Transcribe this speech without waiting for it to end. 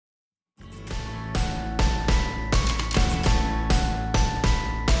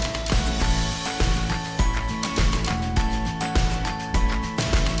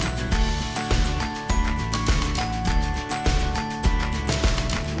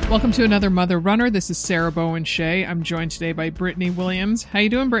Welcome to another Mother Runner. This is Sarah Bowen Shea. I'm joined today by Brittany Williams. How you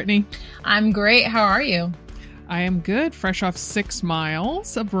doing, Brittany? I'm great. How are you? I am good. Fresh off 6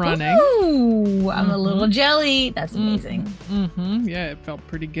 miles of running. Ooh, I'm a little jelly. That's amazing. Yeah, it felt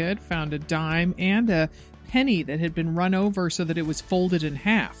pretty good. Found a dime and a penny that had been run over so that it was folded in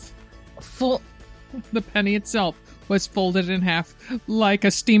half. The penny itself was folded in half like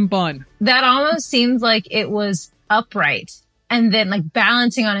a steam bun. That almost seems like it was upright and then like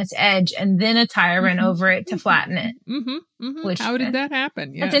balancing on its edge, and then a tire ran over it to flatten it. Which, how did that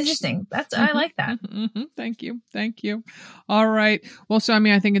happen? Yes. That's interesting. I like that. Thank you. All right. Well, so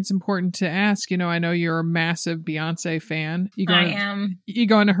I think it's important to ask. I know you're a massive Beyonce fan. I am. You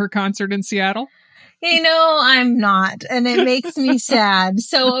going to her concert in Seattle? I'm not, and it makes me sad.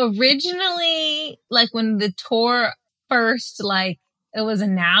 So originally, like when the tour first, it was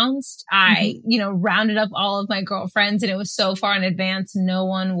announced, I, rounded up all of my girlfriends, and it was so far in advance, no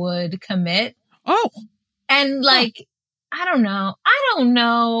one would commit. Oh. And I don't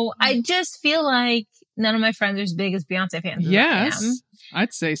know. I just feel like none of my friends are as big as Beyonce fans. Yes.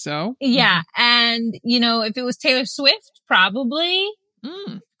 I'd say so. Yeah. And, if it was Taylor Swift, probably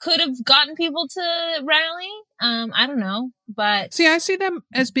could have gotten people to rally. I don't know, but see, I see them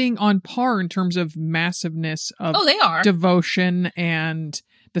as being on par in terms of massiveness of they are. Devotion and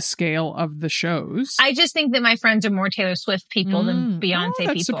the scale of the shows. I just think that my friends are more Taylor Swift people than Beyonce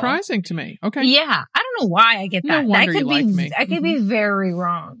people. That's surprising to me. Okay. Yeah. I don't know why I get that. No wonder you like me. I could be very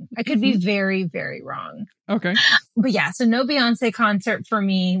wrong. I could be very, very wrong. Okay. But yeah, so no Beyonce concert for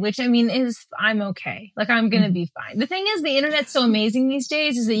me, which I'm okay. I'm going to be fine. The thing is, the internet's so amazing these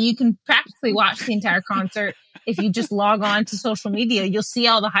days is that you can practically watch the entire concert. If you just log on to social media, you'll see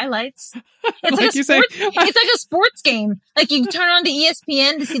all the highlights. It's like a sports game. You turn on to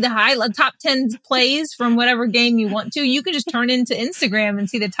ESPN to see the top 10 plays from whatever game you want to. You can just turn into Instagram and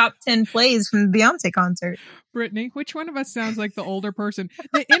see the top 10 plays from the Beyonce concert. Brittany, which one of us sounds like the older person?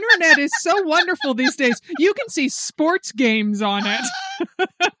 The internet is so wonderful these days. You can see sports games on it.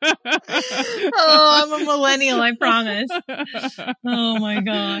 Oh, I'm a millennial, I promise. Oh my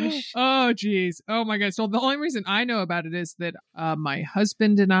gosh. Oh, geez. Oh my gosh. So the only reason I know about it is that my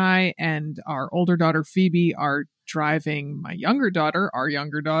husband and I and our older daughter, Phoebe, are driving our younger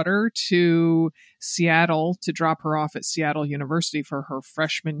daughter, to Seattle to drop her off at Seattle University for her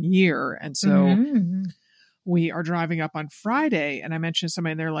freshman year. And so we are driving up on Friday, and I mentioned to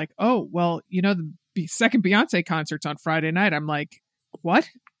somebody, and they're like, oh, well, the second Beyonce concert's on Friday night. I'm like, what?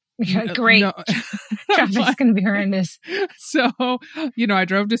 Yeah, great. No. Traffic's going to be horrendous. So, I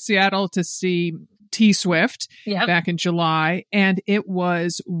drove to Seattle to see T-Swift back in July, and it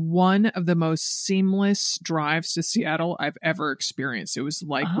was one of the most seamless drives to Seattle I've ever experienced. It was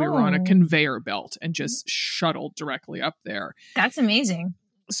like we were on a conveyor belt and just shuttled directly up there. That's amazing.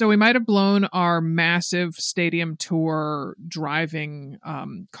 So we might have blown our massive stadium tour driving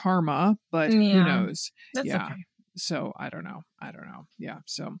karma, but who knows? That's okay. So I don't know. Yeah.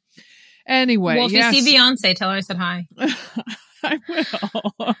 So anyway. Well, if you see Beyonce, tell her I said hi. I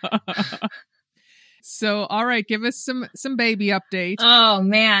will. So, all right, give us some baby update. Oh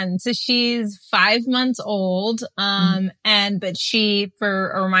man. So she's 5 months old. But she, for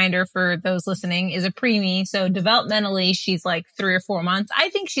a reminder for those listening, is a preemie. So developmentally, she's 3 or 4 months. I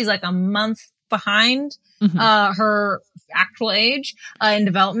think she's a month behind, her actual age, in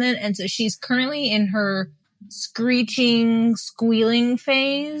development. And so she's currently in her screeching, squealing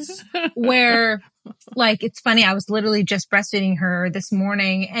phase where it's funny. I was literally just breastfeeding her this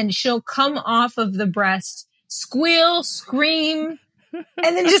morning, and she'll come off of the breast, squeal, scream, and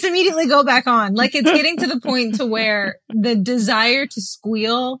then just immediately go back on. It's getting to the point to where the desire to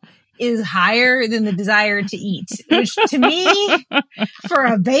squeal is higher than the desire to eat, which to me, for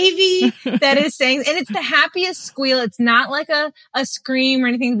a baby, that is saying, and it's the happiest squeal. It's not like a scream or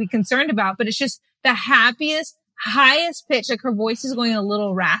anything to be concerned about, but it's just the happiest, highest pitch. Her voice is going a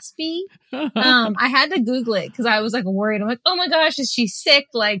little raspy. I had to Google it because I was worried. I'm like, oh my gosh, is she sick?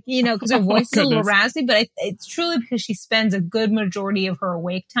 Because her voice is a little raspy, but it's truly because she spends a good majority of her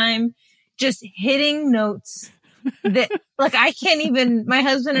awake time just hitting notes that I can't even, my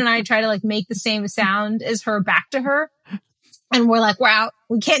husband and I try to make the same sound as her back to her. And we're like, wow,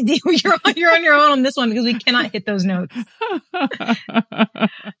 we can't deal. You're on your own on this one because we cannot hit those notes.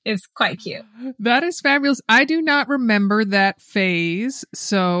 It's quite cute. That is fabulous. I do not remember that phase,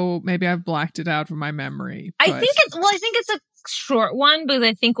 so maybe I've blacked it out from my memory. I think it's a short one because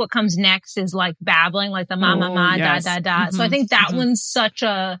I think what comes next is babbling, the ma ma ma da da da. So I think that one's such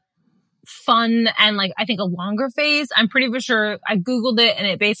a fun and like, I think a longer phase. I'm pretty sure I Googled it and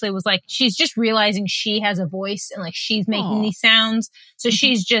it basically was like, she's just realizing she has a voice and like she's making these sounds. So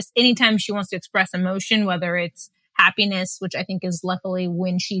she's just, anytime she wants to express emotion, whether it's happiness, which I think is luckily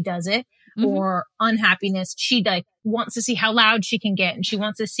when she does it, or unhappiness, she like wants to see how loud she can get. And she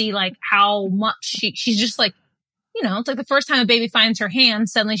wants to see like how much she's just like, you know, it's like the first time a baby finds her hand,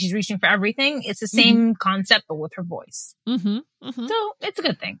 suddenly she's reaching for everything. It's the same concept, but with her voice. So it's a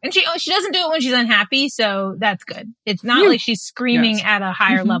good thing. And she doesn't do it when she's unhappy. So that's good. It's not like she's screaming at a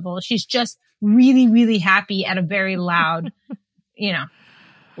higher level. She's just really, really happy at a very loud, you know,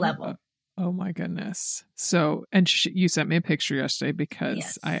 level. Oh my goodness. So, and you sent me a picture yesterday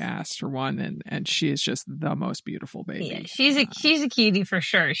because I asked for one and she is just the most beautiful baby. Yeah, she's a cutie for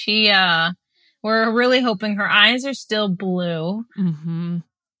sure. We're really hoping her eyes are still blue. And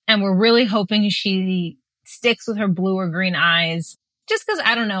we're really hoping she sticks with her blue or green eyes. Just because,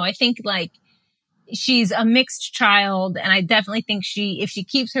 I don't know, I think like she's a mixed child. And I definitely think if she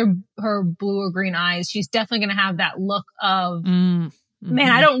keeps her blue or green eyes, she's definitely going to have that look of,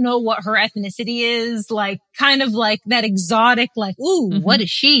 man, I don't know what her ethnicity is. Like, kind of like that exotic, like, ooh, what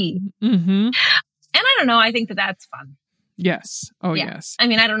is she? And I don't know. I think that's fun. Yes. Oh, yes. I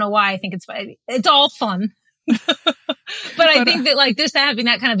mean, I don't know why I think it's fun. It's all fun. but I think that like just having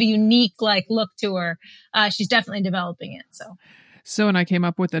that kind of a unique like look to her, she's definitely developing it. So, and I came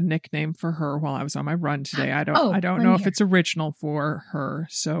up with a nickname for her while I was on my run today. I don't know if it's original for her.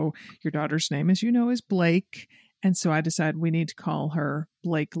 So your daughter's name, as you know, is Blake. And so I decided we need to call her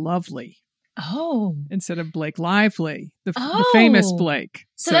Blake Lovely. Oh. Instead of Blake Lively, the famous Blake.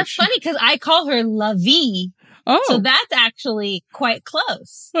 So that's funny because I call her Lovey. Oh. So that's actually quite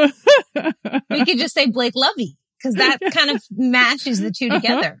close. We could just say Blake Lovey because that kind of matches the two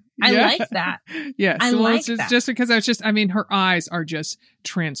together. I like that. Yes. I like that. Just because her eyes are just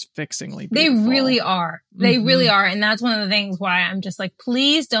transfixingly beautiful. They really are. They really are. And that's one of the things why I'm just like,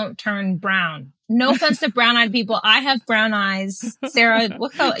 please don't turn brown. No offense to brown-eyed people. I have brown eyes. Sarah,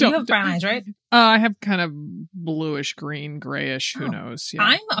 what color? You have brown eyes, right? I have kind of bluish, green, grayish. Who knows? Yeah.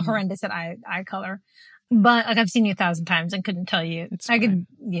 I'm horrendous at eye color. But like I've seen you 1,000 times and couldn't tell you. It's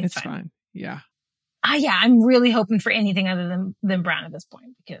fine. Yeah. I'm really hoping for anything other than brown at this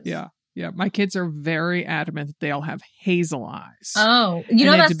point because my kids are very adamant that they all have hazel eyes. Oh,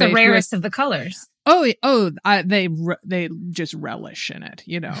 that's the rarest of the colors. They just relish in it,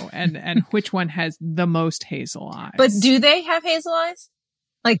 you know, and which one has the most hazel eyes? But do they have hazel eyes?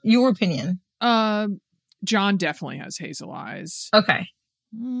 Like your opinion? John definitely has hazel eyes. Okay.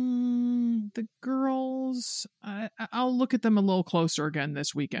 The girls, I'll look at them a little closer again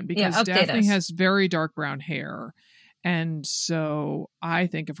this weekend because Daphne has very dark brown hair. And so I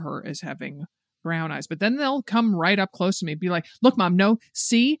think of her as having brown eyes, but then they'll come right up close to me and be like, look, Mom, no,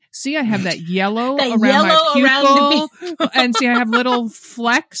 see, I have that yellow my pupil and see, I have little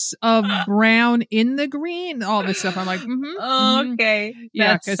flecks of brown in the green, all this stuff. I'm like, okay.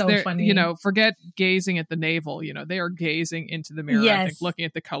 Yeah. That's so funny. You know, forget gazing at the navel, you know, they are gazing into the mirror, I think, looking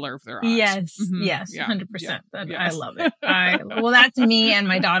at the color of their eyes. Yes. 100%. I love it. Well, that's me and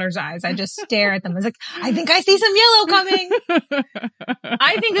my daughter's eyes. I just stare at them. It's like, I think I see some yellow coming.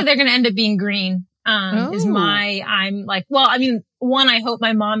 I think that they're going to end up being green. I'm like, well, I mean, I hope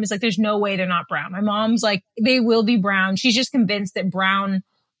my mom is like, there's no way they're not brown. My mom's like, they will be brown. She's just convinced that brown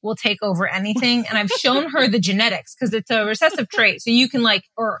will take over anything. And I've shown her the genetics because it's a recessive trait. So you can like,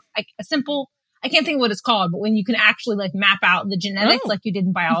 or like I can't think of what it's called, but when you can actually like map out the genetics like you did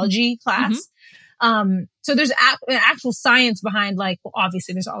in biology class. So there's actual science behind like, well,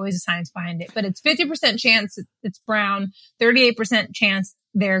 obviously there's always a science behind it, but it's 50% chance it's brown, 38% chance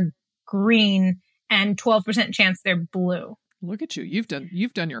they're green, and 12% chance they're blue. Look at you. You've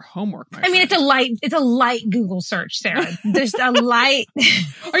done your homework, my friend. It's a light Google search, Sarah. There's a light.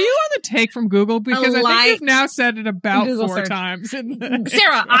 Are you on the take from Google? Because I think you've now said it about Google 4 times.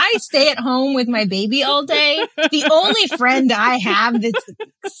 Sarah, I stay at home with my baby all day. The only friend I have that's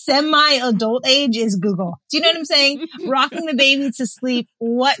semi-adult age is Google. Do you know what I'm saying? Rocking the baby to sleep.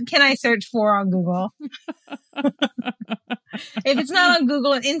 What can I search for on Google? If it's not on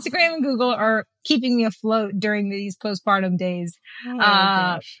Google, and Instagram and Google are keeping me afloat during these postpartum days.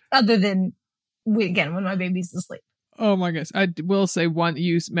 Other than when my baby's asleep. Oh my gosh. I will say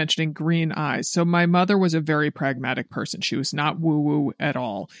you mentioning green eyes. So my mother was a very pragmatic person. She was not woo-woo at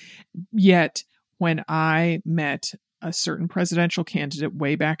all. Yet when I met a certain presidential candidate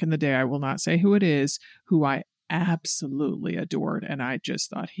way back in the day, I will not say who it is, who I absolutely adored, and I just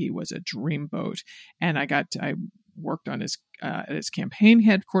thought he was a dreamboat. And I worked on at his campaign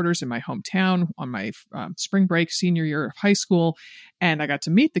headquarters in my hometown on my spring break senior year of high school. And I got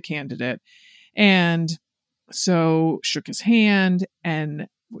to meet the candidate. And so shook his hand and,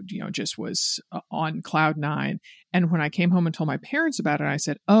 just was on cloud nine. And when I came home and told my parents about it, I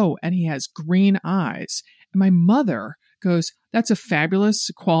said, oh, and he has green eyes. And my mother goes, that's a fabulous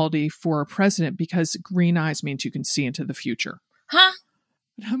quality for a president because green eyes means you can see into the future. Huh?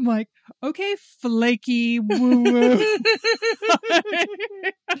 And I'm like, okay, flaky woo woo.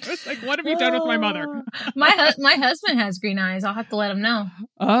 I was like, what have you done with my mother? My husband has green eyes. I'll have to let him know.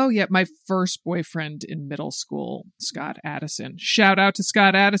 Oh, yeah. My first boyfriend in middle school, Scott Addison. Shout out to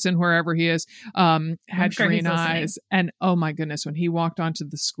Scott Addison, wherever he is, had green eyes. And oh my goodness, when he walked onto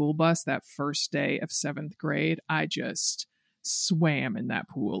the school bus that first day of 7th grade, I just swam in that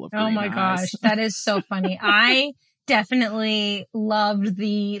pool of green eyes. Oh my gosh. That is so funny. I definitely loved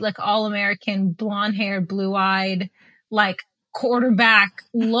the all-American blonde-haired, blue-eyed, quarterback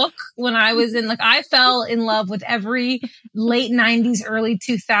look when I was in, I fell in love with every late 90s, early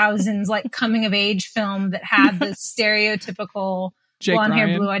 2000s, coming of age film that had the stereotypical Jake blonde hair,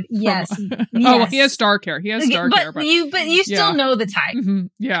 Ryan blue eyed. Yes. Oh, well, he has dark hair. But you still know the type. Mm-hmm.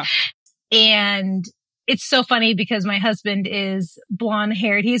 Yeah. And it's so funny because my husband is blonde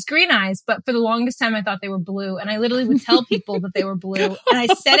haired. He has green eyes, but for the longest time I thought they were blue. And I literally would tell people that they were blue. And I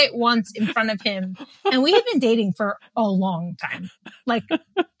said it once in front of him. And we had been dating for a long time.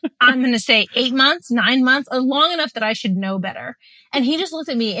 I'm going to say 8 months, 9 months, long enough that I should know better. And he just looked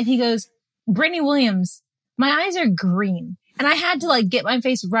at me and he goes, Brittany Williams, my eyes are green. And I had to get my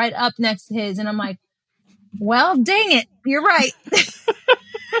face right up next to his. And I'm like, well, dang it. You're right.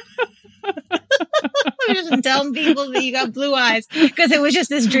 I've just been telling people that you got blue eyes because it was just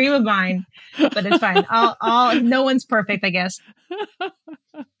this dream of mine, but it's fine. No one's perfect, I guess.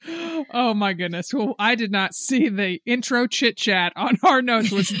 Oh my goodness. Well, I did not see the intro chit chat on our notes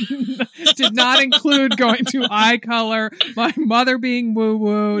did not include going to eye color, my mother being woo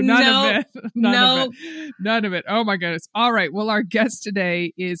woo. None of it. Oh my goodness. All right. Well, our guest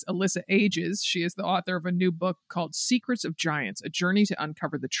today is Alyssa Ages. She is the author of a new book called Secrets of Giants, A Journey to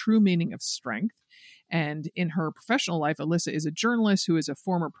Uncover the True Meaning of Strength. And in her professional life, Alyssa is a journalist who is a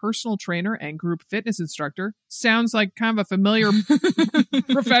former personal trainer and group fitness instructor. Sounds like kind of a familiar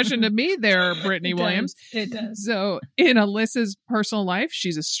profession to me there, Brittany Williams. It does. So in Alyssa's personal life,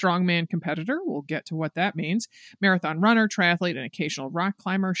 she's a strongman competitor. We'll get to what that means. Marathon runner, triathlete, and occasional rock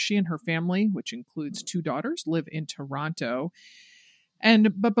climber. She and her family, which includes 2 daughters, live in Toronto.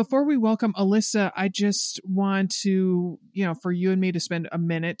 But before we welcome Alyssa, I just want to, for you and me to spend a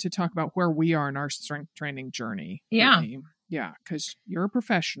minute to talk about where we are in our strength training journey. Yeah. Brittany. Yeah. Because you're a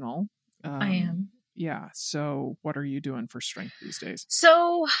professional. I am. Yeah. So what are you doing for strength these days?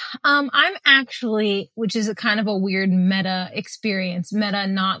 So, I'm actually, which is a kind of a weird meta experience. Meta,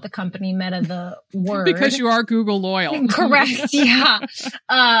 not the company, meta, the word. Because you are Google loyal. Correct. Yeah.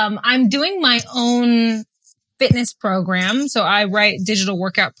 I'm doing my own fitness program. So I write digital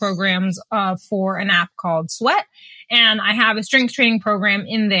workout programs for an app called Sweat. And I have a strength training program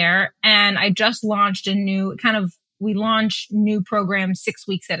in there. And I just launched we launch new programs 6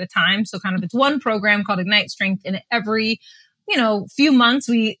 weeks at a time. So it's one program called Ignite Strength. And every, few months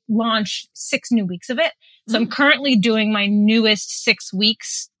we launch 6 new weeks of it. So I'm currently doing my newest 6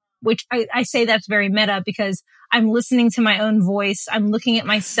 weeks, which I say that's very meta because I'm listening to my own voice. I'm looking at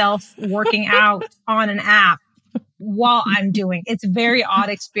myself working out on an app while I'm doing. It's a very odd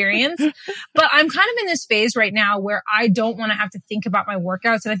experience, but I'm kind of in this phase right now where I don't want to have to think about my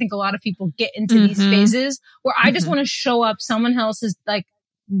workouts. And I think a lot of people get into these phases where I just want to show up. Someone else has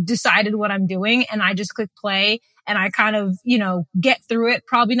decided what I'm doing and I just click play and I get through it.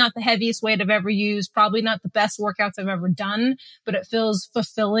 Probably not the heaviest weight I've ever used, probably not the best workouts I've ever done, but it feels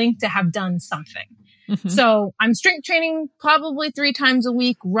fulfilling to have done something. So I'm strength training probably 3 times a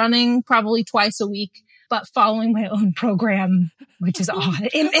week, running probably twice a week, but following my own program, which is odd,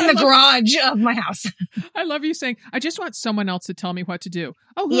 in the garage of my house. I love you saying, I just want someone else to tell me what to do.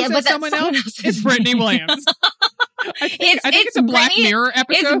 Oh, who's that someone else? It's Brittany Williams. I think it's a Black Mirror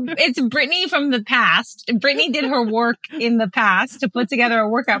episode. It's Brittany from the past. Brittany did her work in the past to put together a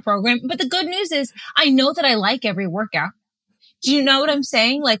workout program. But the good news is I know that I like every workout. Do you know what I'm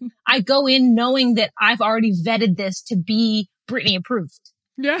saying? I go in knowing that I've already vetted this to be Brittany approved.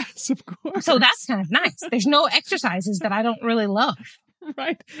 Yes, of course. So that's kind of nice. There's no exercises that I don't really love.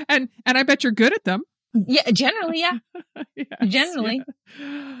 Right. And I bet you're good at them. Yeah, generally, yeah. Yes, generally.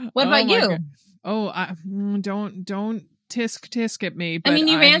 Yeah. What about you? God. Oh, don't tisk at me. But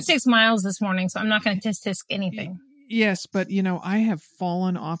you ran 6 miles this morning, so I'm not going to tisk anything. Yes, but I have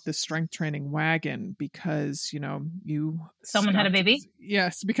fallen off the strength training wagon because, Someone had a baby?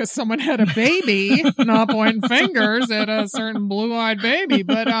 Yes, because someone had a baby, not pointing fingers at a certain blue-eyed baby,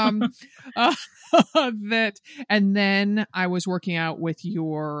 but and then I was working out with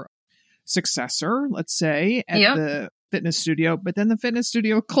your successor, let's say, at the fitness studio, but then the fitness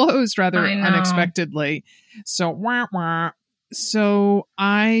studio closed rather unexpectedly. So, So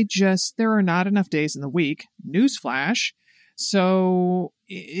there are not enough days in the week, newsflash. So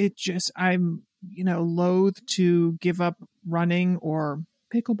I'm, loath to give up running or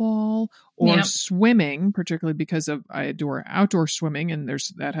pickleball or swimming, particularly because I adore outdoor swimming and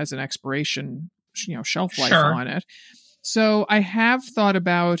that has an expiration, shelf life on it. So I have thought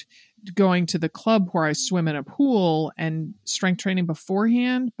about going to the club where I swim in a pool and strength training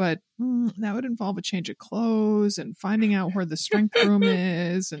beforehand, but that would involve a change of clothes and finding out where the strength room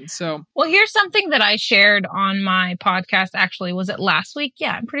is. And so, well, here's something that I shared on my podcast. Actually, was it last week?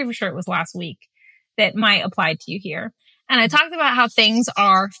 Yeah, I'm pretty sure it was last week that might apply to you here. And I talked about how things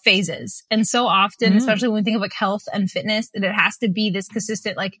are phases. And so often, especially when we think of like health and fitness, that it has to be this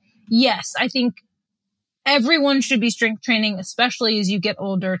consistent, like, yes, I think everyone should be strength training, especially as you get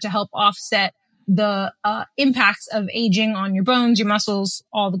older, to help offset the impacts of aging on your bones, your muscles,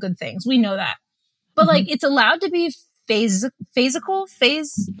 all the good things. We know that. But like, it's allowed to be phasical.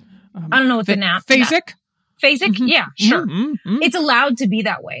 I don't know what the nap. Phasic? Phasic? Yeah, sure. It's allowed to be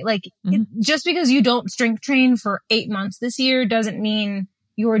that way. Like, just because you don't strength train for 8 months this year doesn't mean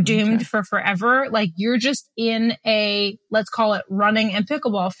you're doomed for forever. Like, you're just in a, let's call it running and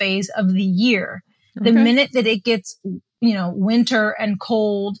pickleball phase of the year. The minute that it gets, winter and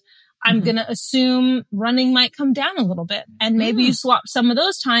cold, I'm going to assume running might come down a little bit. And maybe you swap some of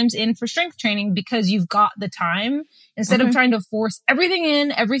those times in for strength training because you've got the time instead of trying to force everything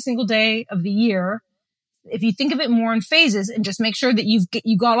in every single day of the year. If you think of it more in phases and just make sure that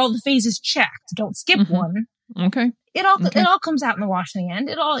you got all the phases checked, don't skip one. Okay. It all comes out in the wash in the end.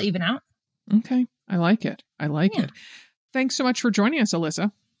 It'll all even out. Okay. I like it. It. Thanks so much for joining us,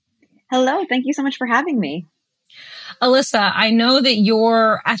 Alyssa. Hello. Thank you so much for having me. Alyssa, I know that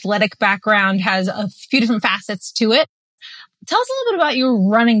your athletic background has a few different facets to it. Tell us a little bit about your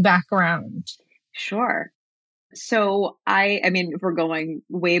running background. Sure. So I mean, if we're going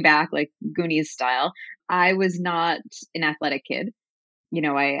way back, like Goonies style, I was not an athletic kid.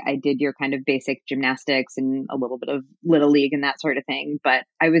 I did your kind of basic gymnastics and a little bit of Little League and that sort of thing, but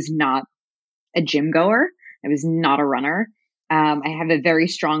I was not a gym goer. I was not a runner. I have a very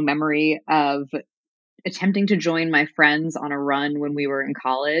strong memory of attempting to join my friends on a run when we were in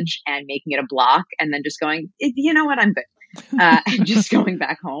college and making it a block and then just going, you know what, I'm good. And just going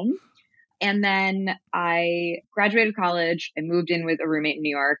back home. And then I graduated college and moved in with a roommate in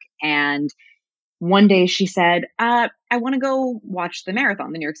New York. And one day she said, I want to go watch the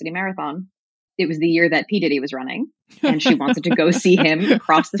marathon, the New York City Marathon. It was the year that P. Diddy was running. And she wanted to go see him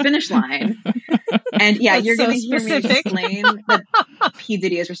across the finish line. And yeah, you're going to hear me explain that P.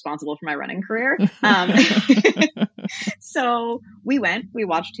 Diddy is responsible for my running career. So we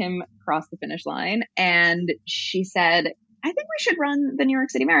watched him cross the finish line. And she said, I think we should run the New York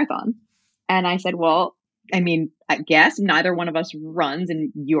City Marathon. And I said, well, I mean, I guess neither one of us runs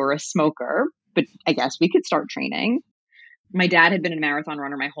and you're a smoker, but I guess we could start training. My dad had been a marathon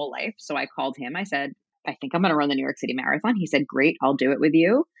runner my whole life. So I called him. I said, I think I'm going to run the New York City Marathon. He said, great, I'll do it with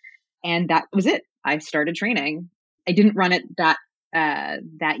you. And that was it. I started training. I didn't run it that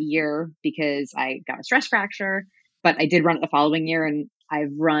year because I got a stress fracture, but I did run it the following year. And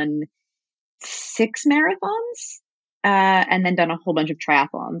I've run 6 marathons and then done a whole bunch of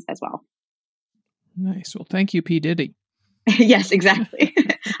triathlons as well. Nice. Well, thank you, P. Diddy. Yes, exactly.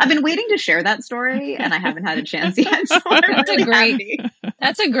 I've been waiting to share that story and I haven't had a chance yet. So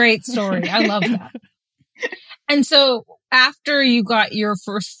that's a great story. I love that. And so after you got your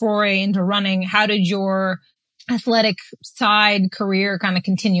first foray into running, how did your athletic side career kind of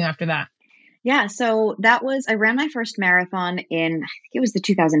continue after that? Yeah. So I ran my first marathon in, I think it was the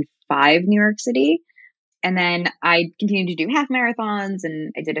 2005 New York City. And then I continued to do half marathons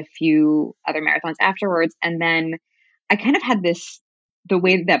and I did a few other marathons afterwards. And then I kind of had the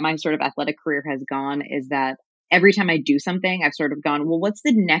way that my sort of athletic career has gone is that every time I do something, I've sort of gone, well, what's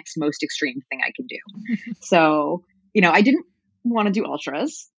the next most extreme thing I can do? So, I didn't want to do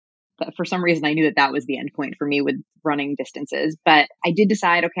ultras, but for some reason I knew that was the end point for me with running distances. But I did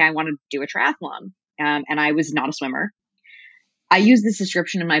decide, okay, I want to do a triathlon. And I was not a swimmer. I use this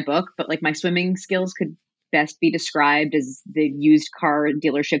description in my book, but like my swimming skills could best be described as the used car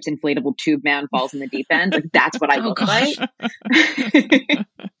dealership's inflatable tube man falls in the deep end. Like that's what I look like.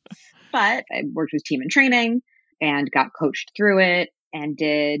 But I worked with Team in Training and got coached through it and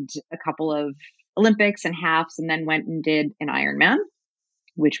did a couple of Olympics and halves, and then went and did an Ironman,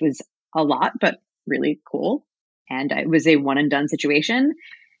 which was a lot, but really cool. And it was a one and done situation.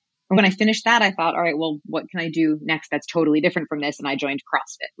 And when I finished that, I thought, all right, well, what can I do next that's totally different from this? And I joined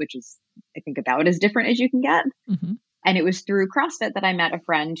CrossFit, which is, I think, about as different as you can get. Mm-hmm. And it was through CrossFit that I met a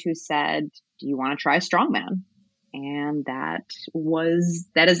friend who said, do you want to try strongman? And that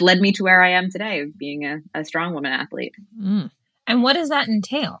has led me to where I am today, of being a strong woman athlete. Mm. And what does that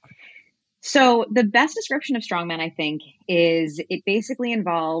entail? So the best description of strongman, I think, is it basically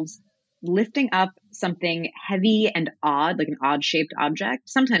involves lifting up something heavy and odd, like an odd shaped object.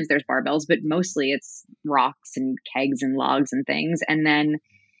 Sometimes there's barbells, but mostly it's rocks and kegs and logs and things. And then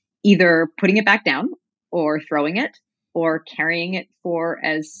either putting it back down or throwing it or carrying it for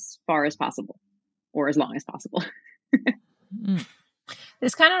as far as possible or as long as possible.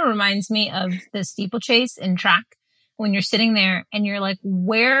 This kind of reminds me of the steeplechase in track, when you're sitting there and you're like,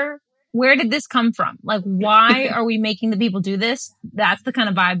 where did this come from? Like, why are we making the people do this? That's the kind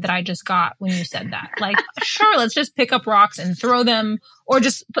of vibe that I just got when you said that. Like, sure, let's just pick up rocks and throw them, or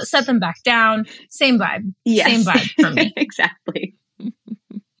just set them back down. Same vibe. Yes. Same vibe for me. Exactly.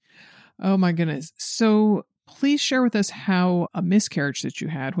 Oh my goodness. So please share with us how a miscarriage that you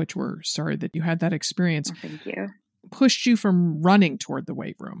had, which we're sorry that you had that experience, Thank you. pushed you from running toward the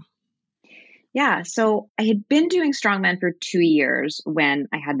weight room. Yeah. So I had been doing strongman for 2 years when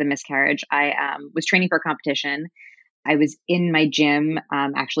I had the miscarriage. I was training for a competition. I was in my gym,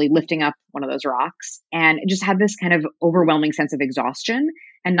 actually lifting up one of those rocks, and just had this kind of overwhelming sense of exhaustion,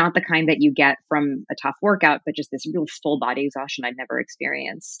 and not the kind that you get from a tough workout, but just this real full body exhaustion I'd never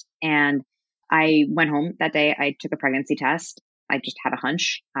experienced. And I went home that day. I took a pregnancy test. I just had a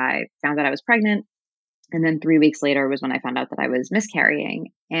hunch. I found out I was pregnant. And then 3 weeks later was when I found out that I was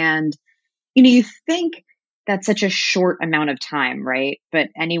miscarrying. And you think that's such a short amount of time, right? But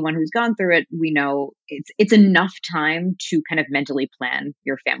anyone who's gone through it, we know it's enough time to kind of mentally plan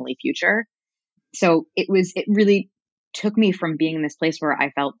your family future. So it really took me from being in this place where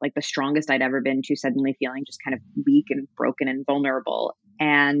I felt like the strongest I'd ever been to suddenly feeling just kind of weak and broken and vulnerable.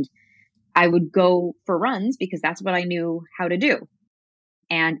 And I would go for runs because that's what I knew how to do.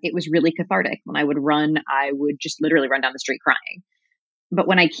 And it was really cathartic. When I would run, I would just literally run down the street crying. But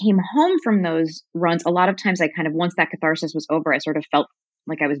when I came home from those runs, a lot of times I kind of, once that catharsis was over, I sort of felt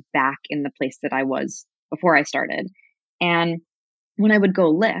like I was back in the place that I was before I started. And when I would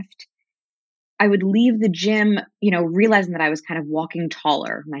go lift, I would leave the gym, realizing that I was kind of walking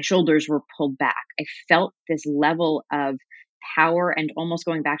taller. My shoulders were pulled back. I felt this level of power and almost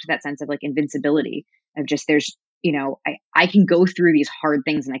going back to that sense of like invincibility of just I can go through these hard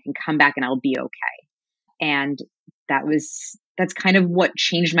things and I can come back and I'll be okay. And that's kind of what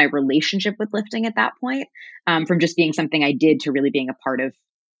changed my relationship with lifting at that point, from just being something I did to really being a part of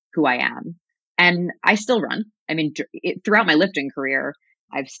who I am. And I still run. I mean, throughout my lifting career,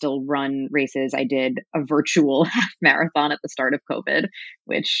 I've still run races. I did a virtual half marathon at the start of COVID,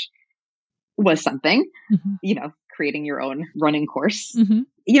 which was something, creating your own running course. Mm-hmm.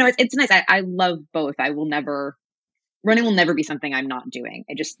 It's nice. I love both. Running will never be something I'm not doing.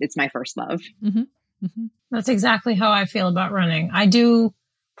 It's my first love. Mm-hmm. Mm-hmm. That's exactly how I feel about running. I do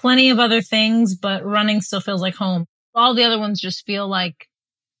plenty of other things, but running still feels like home. All the other ones just feel like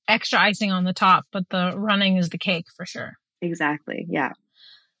extra icing on the top, but the running is the cake for sure. Exactly. Yeah.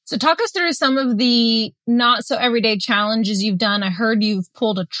 So talk us through some of the not so everyday challenges you've done. I heard you've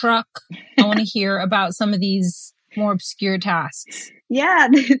pulled a truck. I want to hear about some of these more obscure tasks. Yeah,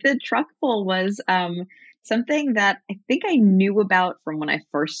 the truck pull was something that I think I knew about from when I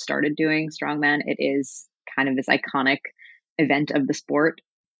first started doing strongman. It is kind of this iconic event of the sport,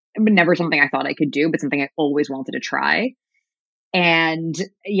 but never something I thought I could do, but something I always wanted to try. And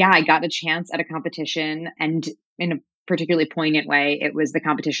yeah, I got a chance at a competition, and in a particularly poignant way, it was the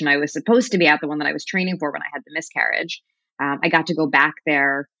competition I was supposed to be at, the one that I was training for when I had the miscarriage. I got to go back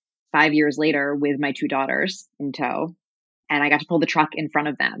there 5 years later with my 2 daughters in tow, and I got to pull the truck in front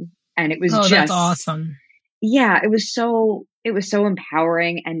of them. And it was that's awesome. Yeah, it was so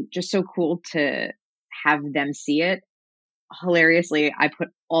empowering and just so cool to have them see it. Hilariously, I put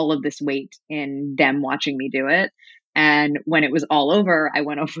all of this weight in them watching me do it. And when it was all over, I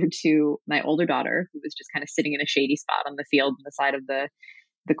went over to my older daughter, who was just kind of sitting in a shady spot on the field on the side of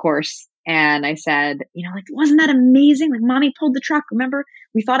the course. And I said, wasn't that amazing? Like, mommy pulled the truck. Remember,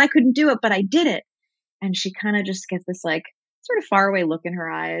 we thought I couldn't do it, but I did it. And she kind of just gets this like sort of faraway look in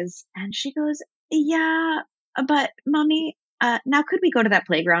her eyes. And she goes, yeah, but mommy, now could we go to that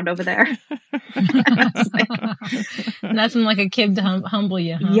playground over there? Nothing like a kid to humble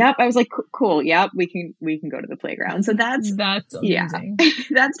you, huh? Yep. I was like, cool. Yep. We can go to the playground. So that's amazing. Yeah,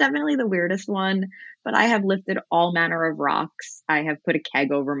 that's definitely the weirdest one, but I have lifted all manner of rocks. I have put a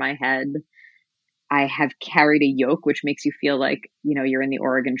keg over my head. I have carried a yoke, which makes you feel like, you're in the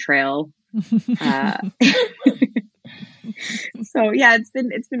Oregon Trail. So yeah, it's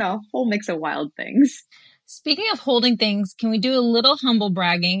been a whole mix of wild things. Speaking of holding things, can we do a little humble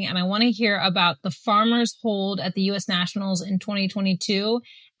bragging? And I want to hear about the Farmers Hold at the U.S. Nationals in 2022.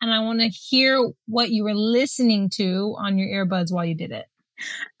 And I want to hear what you were listening to on your earbuds while you did it.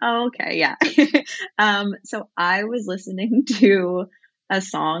 Oh, okay. Yeah. So I was listening to a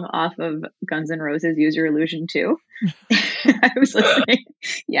song off of Guns N' Roses' Use Your Illusion 2. I was listening.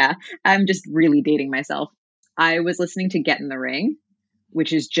 Yeah. I'm just really dating myself. I was listening to Get in the Ring,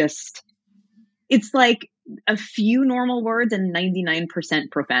 which is just, it's like a few normal words and 99%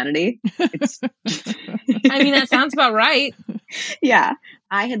 profanity. I mean, that sounds about right. Yeah.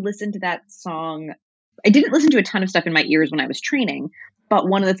 I had listened to that song. I didn't listen to a ton of stuff in my ears when I was training, but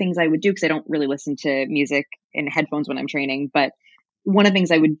one of the things I would do, because I don't really listen to music in headphones when I'm training, but one of the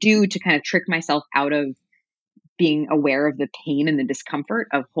things I would do to kind of trick myself out of being aware of the pain and the discomfort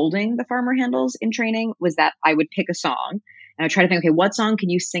of holding the farmer handles in training was that I would pick a song and I would try to think, okay, what song can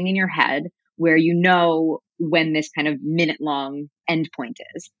you sing in your head where when this kind of minute-long end point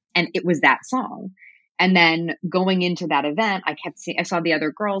is? And it was that song. And then going into that event, I saw the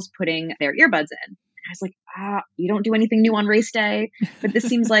other girls putting their earbuds in. And I was like, you don't do anything new on race day, but this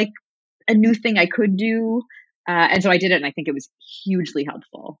seems like a new thing I could do. And so I did it, and I think it was hugely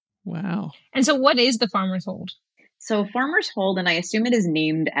helpful. Wow. And so what is the Farmers Hold? So Farmers Hold, and I assume it is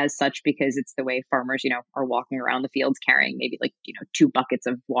named as such because it's the way farmers, are walking around the fields carrying maybe 2 buckets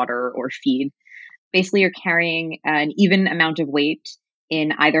of water or feed. Basically, you're carrying an even amount of weight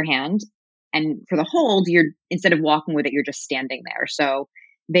in either hand. And for the hold, instead of walking with it, you're just standing there. So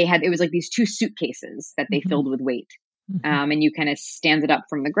it was like these 2 suitcases that they filled with weight. And you kind of stand it up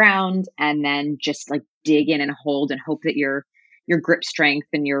from the ground and then just like dig in and hold and hope that your grip strength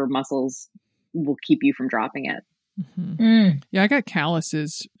and your muscles will keep you from dropping it. Yeah, I got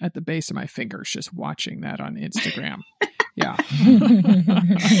calluses at the base of my fingers just watching that on Instagram. Yeah.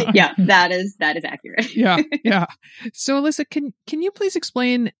 Yeah, that is accurate. Yeah. So Alyssa, can you please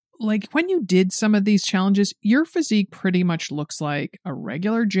explain, like, when you did some of these challenges, your physique pretty much looks like a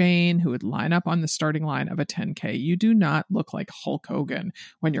regular Jane who would line up on the starting line of a 10K. You do not look like Hulk Hogan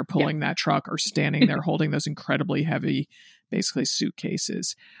when you're pulling that truck or standing there holding those incredibly heavy, basically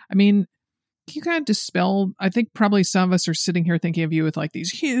suitcases. I mean, can you kind of dispel, I think probably some of us are sitting here thinking of you with like these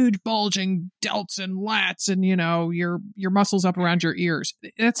huge bulging delts and lats and, your muscles up around your ears.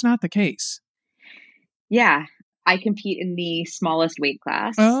 That's not the case. Yeah. I compete in the smallest weight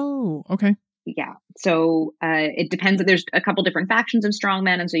class. Oh, okay. Yeah. So it depends. There's a couple different factions of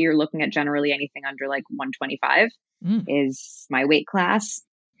strongmen. And so you're looking at generally anything under like 125 is my weight class.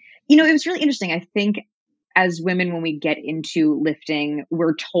 It was really interesting. I think as women, when we get into lifting,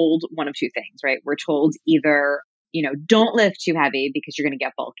 we're told one of 2 things, right? We're told either, don't lift too heavy because you're going to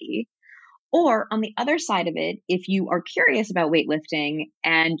get bulky. Or on the other side of it, if you are curious about weightlifting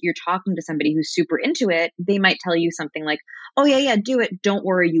and you're talking to somebody who's super into it, they might tell you something like, oh yeah, do it. Don't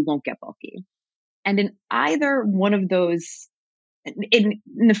worry, you won't get bulky. And in either one of those, in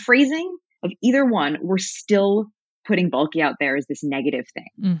the phrasing of either one, we're still putting bulky out there as this negative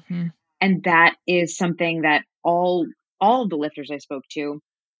thing. And that is something that all of the lifters I spoke to,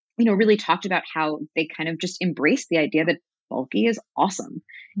 really talked about how they kind of just embraced the idea that bulky is awesome.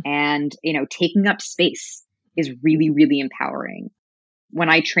 And, taking up space is really, really empowering. When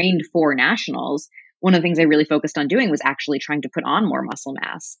I trained for nationals, one of the things I really focused on doing was actually trying to put on more muscle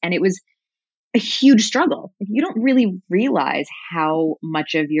mass. And it was a huge struggle. You don't really realize how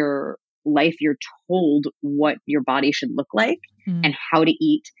much of your life you're told what your body should look like and how to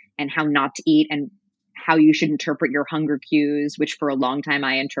eat and how not to eat and how you should interpret your hunger cues, which for a long time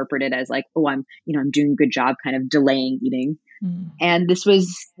I interpreted as like, oh, I'm doing a good job kind of delaying eating. And this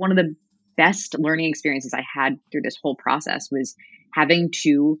was one of the best learning experiences I had through this whole process, was having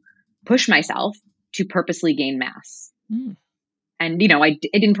to push myself to purposely gain mass. And, I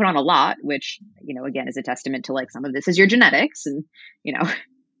didn't put on a lot, which, again, is a testament to like some of this is your genetics and,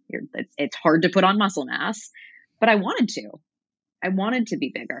 it's hard to put on muscle mass, but I wanted to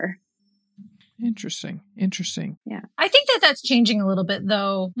be bigger. Interesting. Yeah. I think that's changing a little bit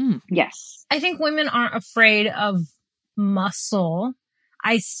though. Yes. I think women aren't afraid of muscle.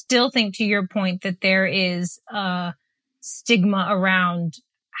 I still think, to your point, that there is a stigma around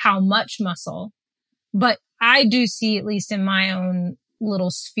how much muscle, but I do see, at least in my own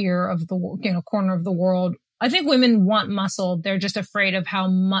little sphere of the, corner of the world, I think women want muscle. They're just afraid of how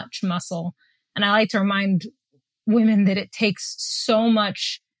much muscle. And I like to remind women that it takes so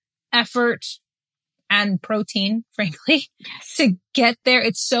much effort and protein, frankly, to get there.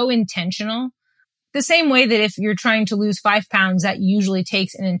 It's so intentional. The same way that if you're trying to lose 5 pounds, that usually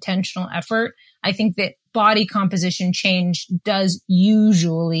takes an intentional effort. I think that body composition change does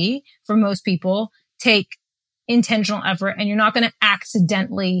usually, for most people, take intentional effort, and you're not going to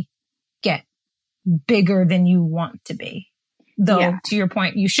accidentally get bigger than you want to be. Though, to your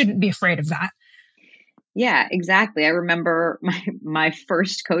point, you shouldn't be afraid of that. Yeah, exactly. I remember my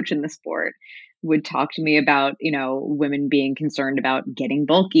first coach in the sport would talk to me about, women being concerned about getting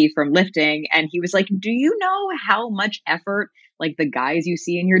bulky from lifting. And he was like, do you know how much effort like the guys you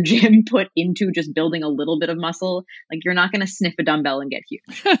see in your gym put into just building a little bit of muscle? Like, you're not going to sniff a dumbbell and get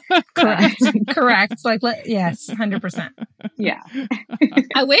huge. Correct. Correct. Like, yes, 100%. Yeah.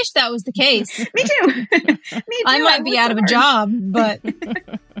 I wish that was the case. Me too. Me too. I might be out of a job, but...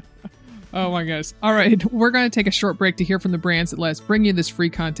 Oh my gosh. All right. We're going to take a short break to hear from the brands that let us bring you this free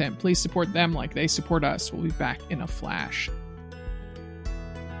content. Please support them like they support us. We'll be back in a flash.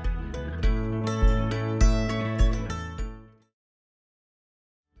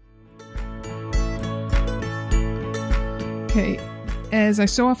 Okay. As I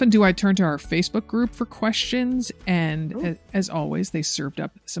so often do, I turn to our Facebook group for questions. And as always, they served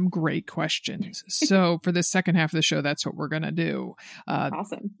up some great questions. So for the second half of the show, that's what we're going to do.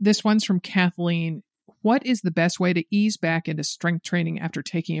 Awesome. This one's from Kathleen. What is the best way to ease back into strength training after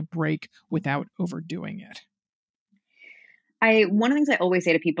taking a break without overdoing it? One of the things I always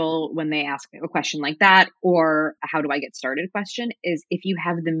say to people when they ask a question like that, or how do I get started question, is if you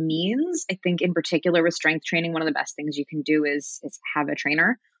have the means. I think in particular with strength training, one of the best things you can do is have a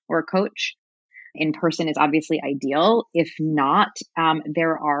trainer or a coach. In person is obviously ideal. If not,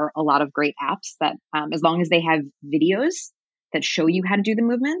 there are a lot of great apps that, as long as they have videos that show you how to do the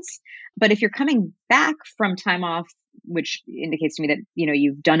movements. But if you're coming back from time off, which indicates to me that,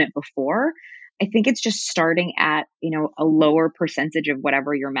 you've done it before, I think it's just starting at, a lower percentage of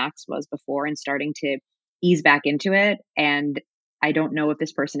whatever your max was before and starting to ease back into it. And I don't know if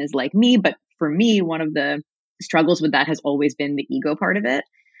this person is like me, but for me, one of the struggles with that has always been the ego part of it,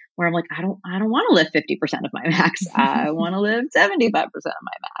 where I'm like, I don't want to live 50% of my max. I want to live 75% of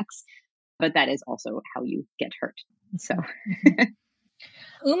my max. But that is also how you get hurt. So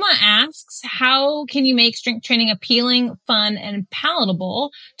Uma asks, how can you make strength training appealing, fun, and palatable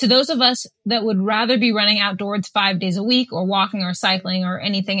to those of us that would rather be running outdoors 5 days a week or walking or cycling or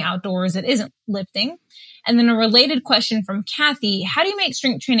anything outdoors that isn't lifting? And then a related question from Kathy, how do you make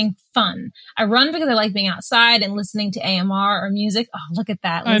strength training fun? I run because I like being outside and listening to AMR or music. Oh, look at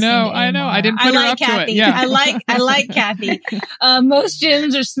that. I know. I didn't put her up Kathy. to it. Yeah. I like Kathy. Most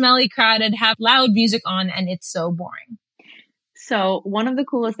gyms are smelly, crowded, have loud music on, and it's so boring. So one of the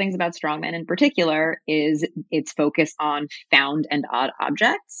coolest things about Strongman in particular is its focus on found and odd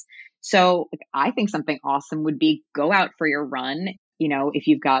objects. So I think something awesome would be go out for your run. If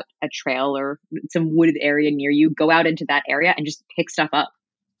you've got a trail or some wooded area near you, go out into that area and just pick stuff up.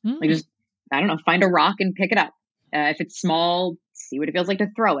 Like just, find a rock and pick it up. If it's small, see what it feels like to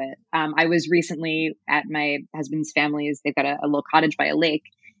throw it. I was recently at my husband's family's. They've got a little cottage by a lake,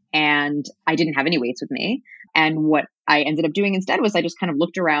 and I didn't have any weights with me. And what I ended up doing instead was I just kind of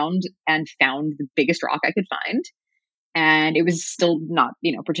looked around and found the biggest rock I could find. And it was still not,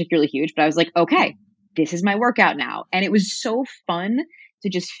 particularly huge, but I was like, okay, this is my workout now. And it was so fun to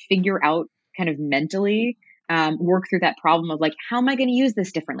just figure out kind of mentally, work through that problem of like, how am I going to use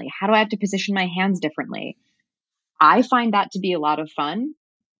this differently? How do I have to position my hands differently? I find that to be a lot of fun.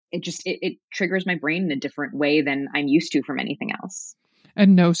 It triggers my brain in a different way than I'm used to from anything else.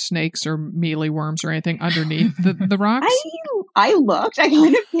 And no snakes or mealy worms or anything underneath the rocks? I looked. I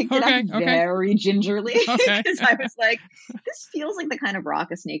kind of picked it up very gingerly because I was like, this feels like the kind of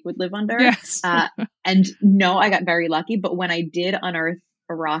rock a snake would live under. Yes. And no, I got very lucky. But when I did unearth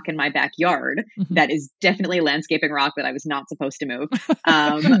a rock in my backyard, that is definitely a landscaping rock that I was not supposed to move.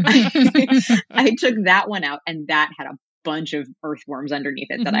 I took that one out, and that had a bunch of earthworms underneath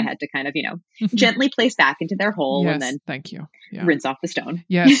it that I had to kind of, gently place back into their hole and then thank you. Yeah. Rinse off the stone.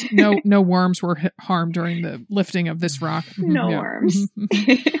 Yes. No worms were harmed during the lifting of this rock. No worms.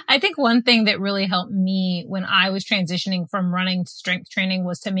 I think one thing that really helped me when I was transitioning from running to strength training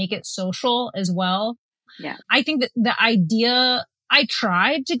was to make it social as well. Yeah. I think that the idea, I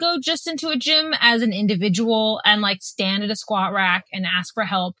tried to go just into a gym as an individual and like stand at a squat rack and ask for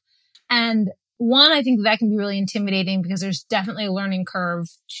help. And one, I think that can be really intimidating because there's definitely a learning curve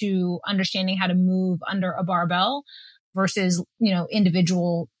to understanding how to move under a barbell versus,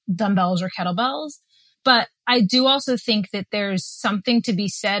 individual dumbbells or kettlebells. But I do also think that there's something to be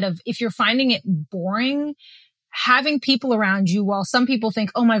said of if you're finding it boring, having people around you, while some people think,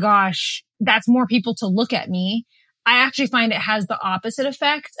 oh my gosh, that's more people to look at me. I actually find it has the opposite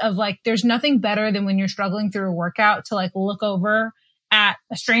effect of like, there's nothing better than when you're struggling through a workout to like look over at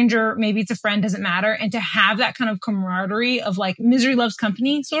a stranger, maybe it's a friend, doesn't matter. And to have that kind of camaraderie of like misery loves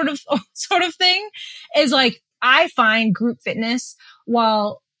company sort of thing is like, I find group fitness,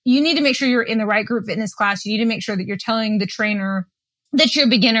 while you need to make sure you're in the right group fitness class, you need to make sure that you're telling the trainer that you're a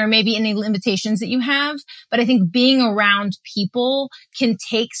beginner, maybe any limitations that you have. But I think being around people can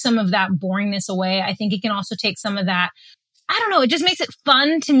take some of that boringness away. I think it can also take some of that. I don't know. It just makes it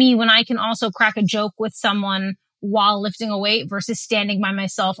fun to me when I can also crack a joke with someone while lifting a weight versus standing by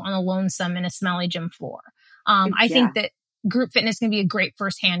myself on a lonesome in a smelly gym floor. I think that group fitness can be a great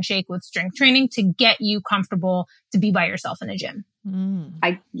first handshake with strength training to get you comfortable to be by yourself in a gym.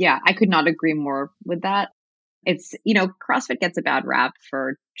 I could not agree more with that. It's, CrossFit gets a bad rap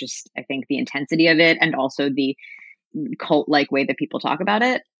for just, I think, the intensity of it and also the cult-like way that people talk about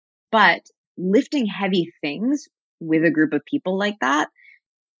it. But lifting heavy things with a group of people like that,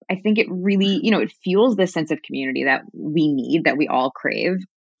 I think it really, it fuels this sense of community that we need, that we all crave.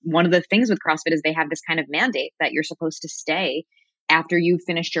 One of the things with CrossFit is they have this kind of mandate that you're supposed to stay after you've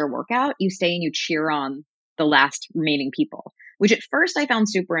finished your workout. You stay and you cheer on the last remaining people, which at first I found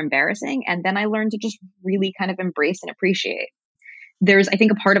super embarrassing. And then I learned to just really kind of embrace and appreciate. There's, I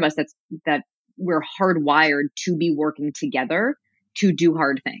think, a part of us that we're hardwired to be working together to do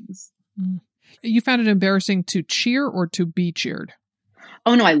hard things. You found it embarrassing to cheer or to be cheered?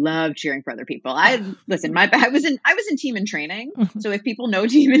 Oh no, I love cheering for other people. I was in team and training. So if people know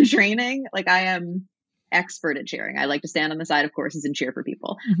team and training, like I am expert at cheering. I like to stand on the side of courses and cheer for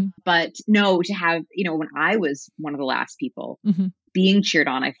people. But no, to have, when I was one of the last people being cheered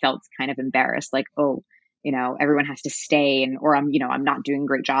on, I felt kind of embarrassed, like, oh, everyone has to stay or I'm not doing a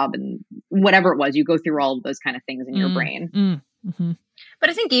great job and whatever it was, you go through all of those kind of things in your brain. But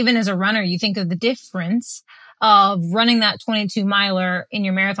I think even as a runner, you think of the difference of running that 22 miler in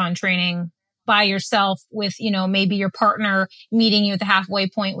your marathon training by yourself with, maybe your partner meeting you at the halfway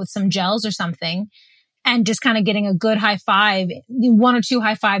point with some gels or something and just kind of getting a good high five, 1 or 2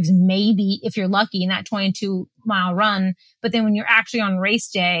 high fives, maybe if you're lucky in that 22-mile run. But then when you're actually on race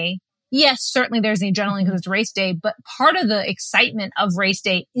day, yes, certainly there's the adrenaline because it's race day, but part of the excitement of race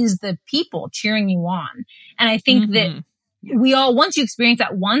day is the people cheering you on. And I think that we all, once you experience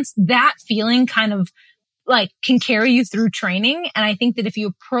that once, that feeling kind of like can carry you through training. And I think that if you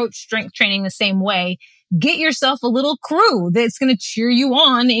approach strength training the same way, get yourself a little crew that's going to cheer you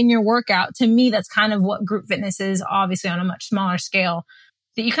on in your workout. To me, that's kind of what group fitness is, obviously on a much smaller scale,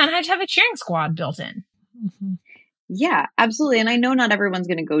 that you kind of have to have a cheering squad built in. Yeah, absolutely. And I know not everyone's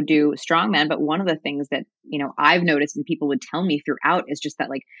going to go do strongman, but one of the things that, I've noticed and people would tell me throughout is just that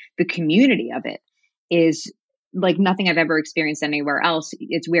like the community of it is like nothing I've ever experienced anywhere else.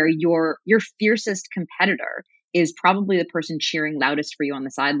 It's where your fiercest competitor is probably the person cheering loudest for you on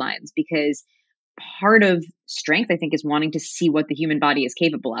the sidelines, because part of strength, I think, is wanting to see what the human body is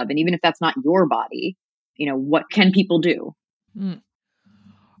capable of. And even if that's not your body, what can people do?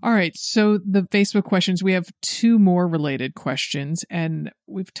 All right. So the Facebook questions, we have 2 more related questions, and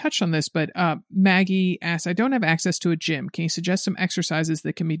we've touched on this, but Maggie asks, I don't have access to a gym. Can you suggest some exercises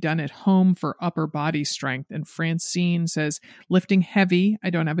that can be done at home for upper body strength? And Francine says, lifting heavy.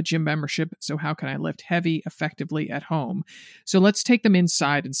 I don't have a gym membership, so how can I lift heavy effectively at home? So let's take them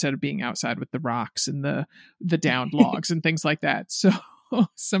inside instead of being outside with the rocks and the downed logs and things like that. So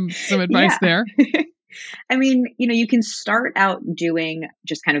some advice there. I mean, you can start out doing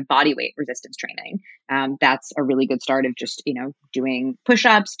just kind of body weight resistance training. That's a really good start of just, doing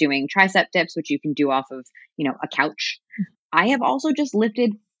push-ups, doing tricep dips, which you can do off of, a couch. I have also just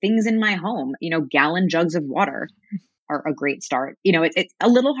lifted things in my home, gallon jugs of water are a great start. It's a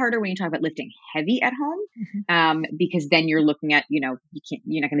little harder when you talk about lifting heavy at home, because then you're looking at, you're not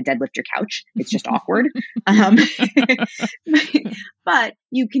going to deadlift your couch. It's just awkward. But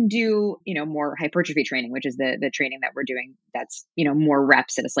you can do, more hypertrophy training, which is the training that we're doing. That's, more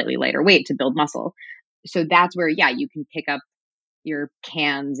reps at a slightly lighter weight to build muscle. So that's where, you can pick up your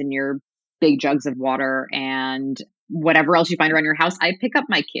cans and your big jugs of water and whatever else you find around your house. I pick up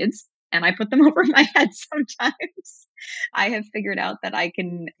my kids and I put them over my head sometimes. I have figured out that I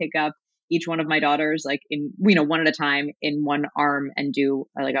can pick up, each one of my daughters, like in, you know, one at a time in one arm and do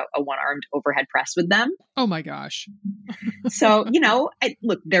like a one-armed overhead press with them. Oh my gosh. So, you know,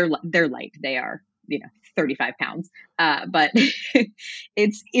 look, they're light. They are, you know, 35 pounds. But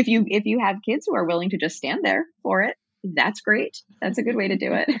it's, if you have kids who are willing to just stand there for it, that's great. That's a good way to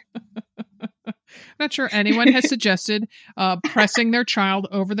do it. Not sure anyone has suggested pressing their child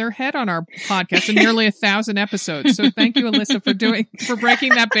over their head on our podcast in nearly 1,000 episodes. So thank you, Alyssa, for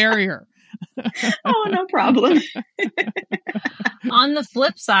breaking that barrier. Oh, no problem. On the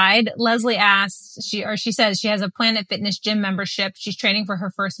flip side, Leslie asks, she says she has a Planet Fitness gym membership. She's training for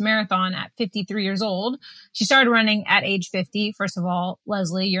her first marathon at 53 years old. She started running at age 50. First of all,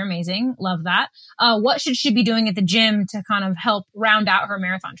 Leslie, you're amazing. Love that. What should she be doing at the gym to kind of help round out her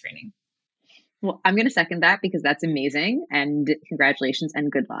marathon training? Well, I'm going to second that because that's amazing, and congratulations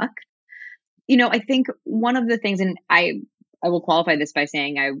and good luck. You know, I think one of the things, and I will qualify this by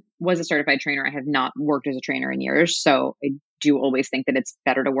saying I was a certified trainer. I have not worked as a trainer in years. So I do always think that it's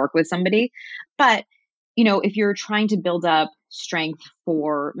better to work with somebody. But, you know, if you're trying to build up strength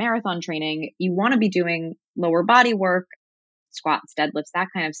for marathon training, you want to be doing lower body work, squats, deadlifts, that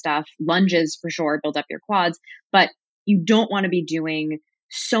kind of stuff, lunges for sure, build up your quads, but you don't want to be doing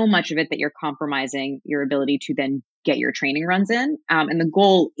so much of it that you're compromising your ability to then get your training runs in. And the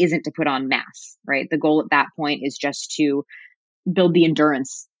goal isn't to put on mass, right? The goal at that point is just to build the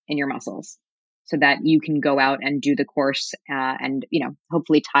endurance in your muscles so that you can go out and do the course and, you know,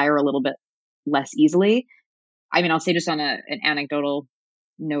 hopefully tire a little bit less easily. I mean, I'll say just on an anecdotal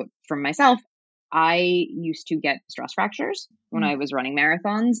note from myself, I used to get stress fractures when I was running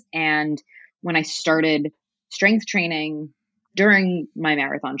marathons. And when I started strength training during my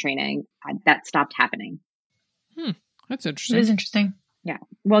marathon training, that stopped happening. That's interesting. It is interesting. Yeah.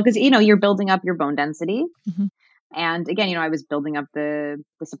 Well, because, you know, you're building up your bone density. Mm-hmm. And again, you know, I was building up the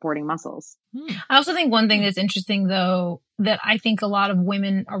supporting muscles. I also think one thing that's interesting, though, that I think a lot of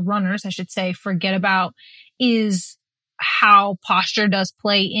women, or runners, I should say, forget about is how posture does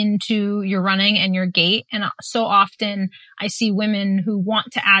play into your running and your gait. And so often I see women who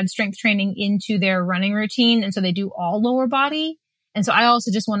want to add strength training into their running routine. And so they do all lower body. And so I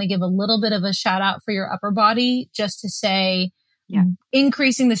also just want to give a little bit of a shout out for your upper body, just to say,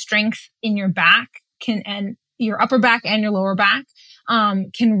 increasing the strength in your back and your upper back and your lower back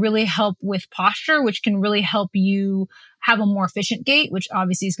can really help with posture, which can really help you have a more efficient gait, which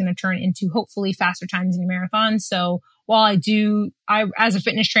obviously is going to turn into hopefully faster times in your marathon. So while I, as a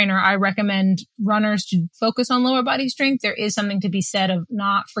fitness trainer, I recommend runners to focus on lower body strength, there is something to be said of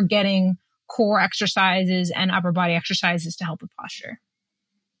not forgetting core exercises and upper body exercises to help with posture.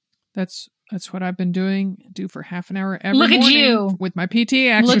 That's what I've been doing. Do for half an hour every morning. Look at you with my PT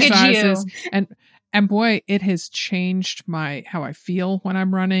exercises. Look at you. And boy, it has changed how I feel when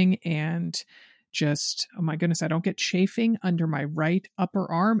I'm running, and just, oh my goodness, I don't get chafing under my right upper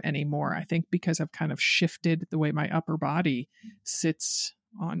arm anymore. I think because I've kind of shifted the way my upper body sits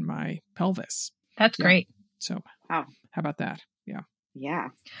on my pelvis. That's great. So wow. How about that? Yeah. Yeah.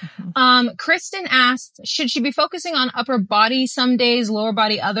 Kristen asked, should she be focusing on upper body some days, lower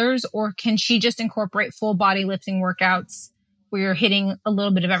body others, or can she just incorporate full body lifting workouts where you're hitting a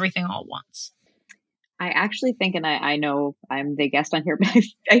little bit of everything all at once? I actually think, and I know I'm the guest on here, but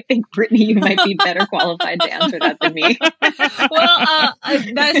I think, Brittany, you might be better qualified to answer that than me. Well,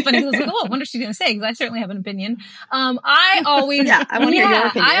 that is funny. I was like, I wonder what she's going to say, because I certainly have an opinion. I always, I want to hear your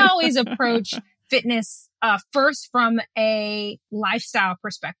opinion. I always approach fitness first from a lifestyle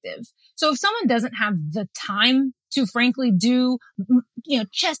perspective. So if someone doesn't have the time to frankly do,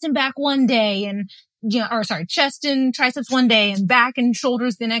 chest and back one day and, chest and triceps one day and back and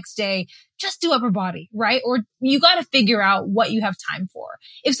shoulders the next day, just do upper body, right? Or you got to figure out what you have time for.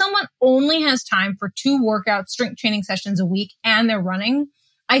 If someone only has time for 2 workout strength training sessions a week and they're running,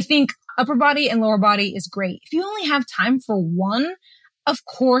 I think upper body and lower body is great. If you only have time for one, of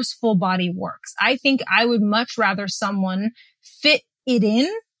course, full body works. I think I would much rather someone fit it in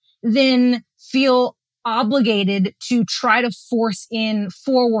than feel obligated to try to force in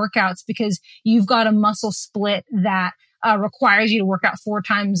 4 workouts because you've got a muscle split that requires you to work out 4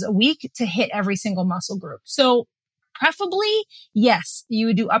 times a week to hit every single muscle group. So preferably, yes, you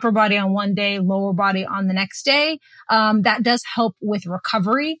would do upper body on one day, lower body on the next day. That does help with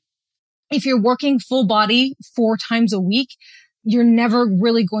recovery. If you're working full body 4 times a week, you're never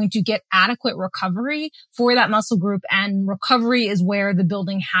really going to get adequate recovery for that muscle group. And recovery is where the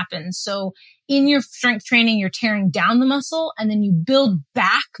building happens. So in your strength training, you're tearing down the muscle and then you build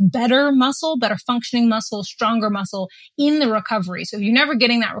back better muscle, better functioning muscle, stronger muscle in the recovery. So if you're never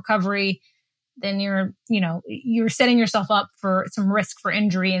getting that recovery, then you're setting yourself up for some risk for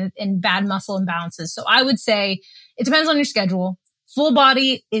injury and bad muscle imbalances. So I would say it depends on your schedule. Full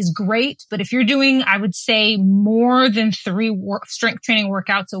body is great, but if you're doing, I would say, more than 3 strength training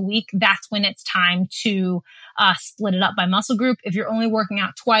workouts a week, that's when it's time to split it up by muscle group. If you're only working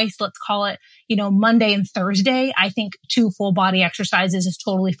out twice, let's call it, Monday and Thursday, I think 2 full body exercises is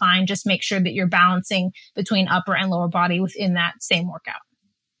totally fine. Just make sure that you're balancing between upper and lower body within that same workout.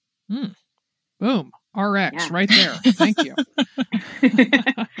 Boom. RX right there. Thank you.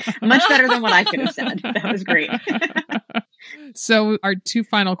 Much better than what I could have said. That was great. So our 2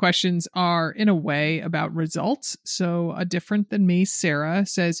 final questions are in a way about results. So a different than me, Sarah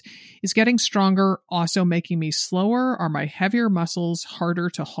says, is getting stronger also making me slower? Are my heavier muscles harder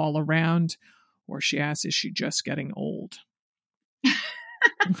to haul around? Or she asks, is she just getting old?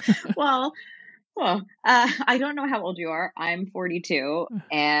 Well, I don't know how old you are. I'm 42.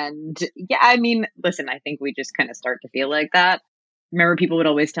 And yeah, I mean, listen, I think we just kind of start to feel like that. Remember, people would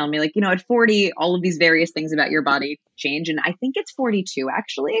always tell me like, at 40, all of these various things about your body change. And I think it's 42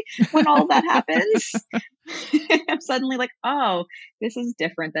 actually, when all of that happens. I'm suddenly like, oh, this is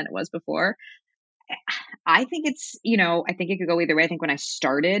different than it was before. I think it's, I think it could go either way. I think when I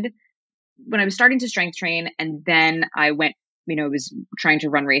was starting to strength train and then I went, was trying to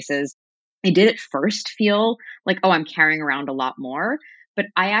run races, I did at first feel like, oh, I'm carrying around a lot more, but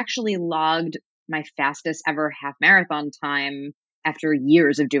I actually logged my fastest ever half marathon time after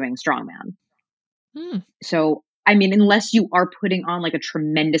years of doing strongman. So, I mean, unless you are putting on like a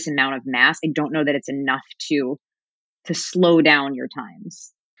tremendous amount of mass, I don't know that it's enough to slow down your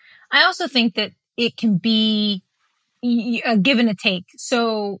times. I also think that it can be a give and a take.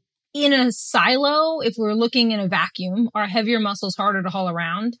 So in a silo, if we're looking in a vacuum, are heavier muscles harder to haul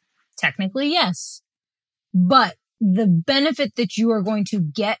around? Technically, yes. But the benefit that you are going to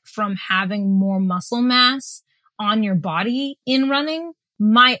get from having more muscle mass on your body in running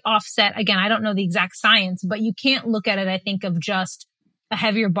might offset, again, I don't know the exact science, but you can't look at it, I think, of just a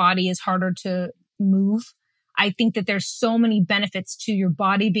heavier body is harder to move. I think that there's so many benefits to your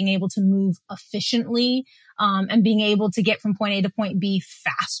body being able to move efficiently, and being able to get from point A to point B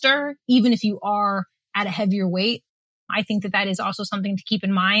faster, even if you are at a heavier weight. I think that is also something to keep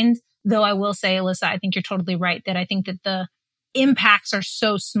in mind. Though I will say, Alyssa, I think you're totally right that I think that the impacts are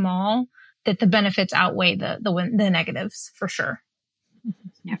so small that the benefits outweigh the negatives for sure.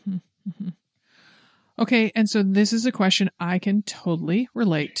 Yeah. Okay. And so this is a question I can totally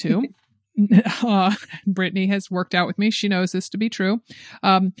relate to. Brittany has worked out with me. She knows this to be true.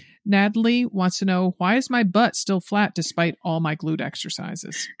 Natalie wants to know, why is my butt still flat despite all my glute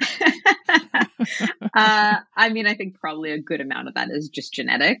exercises? I mean, I think probably a good amount of that is just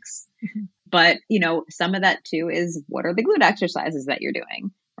genetics. But, some of that too is, what are the glute exercises that you're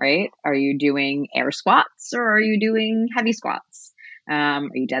doing, right? Are you doing air squats or are you doing heavy squats? Are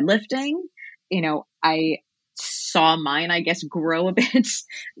you deadlifting? I saw mine, I guess, grow a bit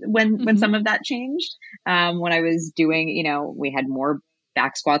when some of that changed. When I was doing, we had more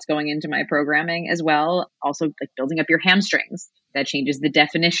back squats going into my programming as well. Also, like building up your hamstrings, that changes the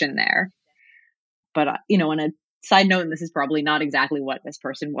definition there. But, on a side note, and this is probably not exactly what this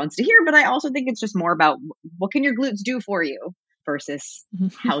person wants to hear, but I also think it's just more about what can your glutes do for you versus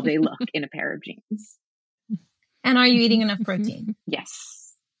how they look in a pair of jeans. And are you eating enough protein?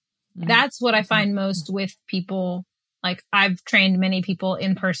 Yes. That's what I find most with people. Like, I've trained many people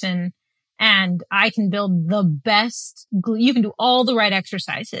in person and I can build the best you can do all the right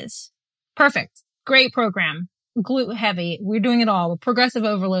exercises. Perfect. Great program. Glute heavy. We're doing it all. We're progressive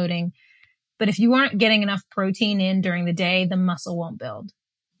overloading. But if you aren't getting enough protein in during the day, the muscle won't build.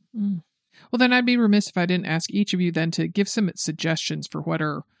 Well, then I'd be remiss if I didn't ask each of you then to give some suggestions for what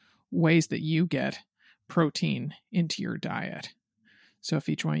are ways that you get protein into your diet. So if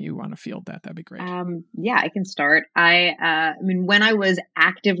each one of you want to field that, that'd be great. Yeah, I can start. I mean, when I was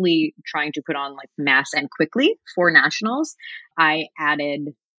actively trying to put on like mass and quickly for nationals, I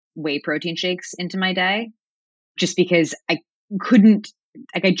added whey protein shakes into my day just because I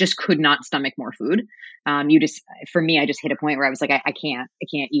just could not stomach more food. For me, I just hit a point where I was like, I can't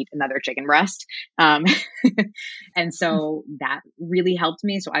eat another chicken breast. And so that really helped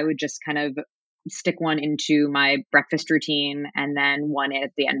me. So I would just kind of stick one into my breakfast routine and then one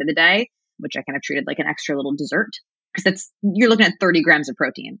at the end of the day, which I kind of treated like an extra little dessert, because you're looking at 30 grams of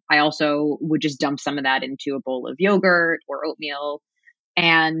protein. I also would just dump some of that into a bowl of yogurt or oatmeal.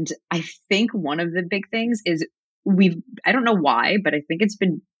 And I think one of the big things is I don't know why, but I think it's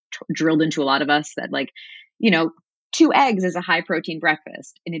been drilled into a lot of us that 2 eggs is a high protein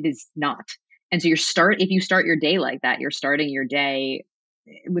breakfast, and it is not. And so if you start your day like that, you're starting your day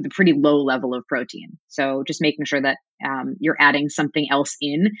with a pretty low level of protein. So just making sure that you're adding something else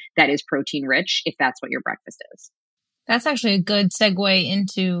in that is protein rich, if that's what your breakfast is. That's actually a good segue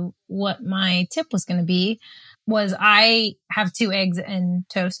into what my tip was going to be. Was I have 2 eggs and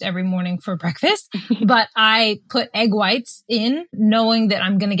toast every morning for breakfast, but I put egg whites in knowing that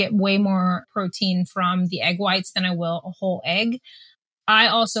I'm going to get way more protein from the egg whites than I will a whole egg. I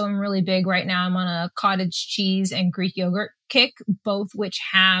also am really big right now. I'm on a cottage cheese and Greek yogurt kick, both which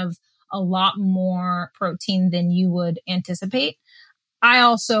have a lot more protein than you would anticipate. I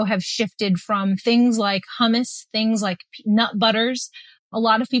also have shifted from things like hummus, things like nut butters. A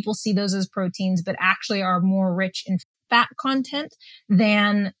lot of people see those as proteins, but actually are more rich in fat content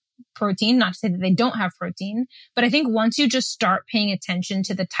than protein. Not to say that they don't have protein, but I think once you just start paying attention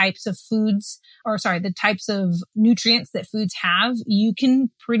to the types of the types of nutrients that foods have, you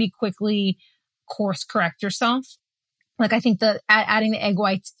can pretty quickly course correct yourself. Like I think that adding the egg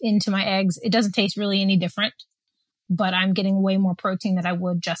whites into my eggs, it doesn't taste really any different, but I'm getting way more protein than I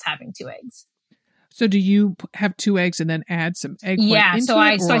would just having 2 eggs. So do you have 2 eggs and then add some egg white into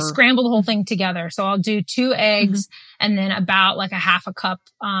it? So I scramble the whole thing together. So I'll do 2 eggs and then about like a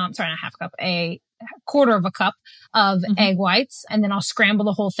quarter of a cup of egg whites. And then I'll scramble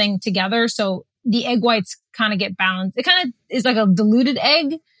the whole thing together. So the egg whites kind of get balanced. It kind of is like a diluted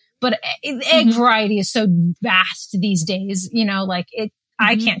egg, but the egg variety is so vast these days, I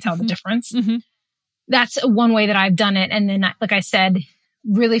can't tell the difference. That's one way that I've done it. And then, like I said,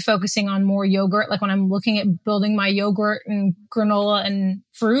 really focusing on more yogurt. Like when I'm looking at building my yogurt and granola and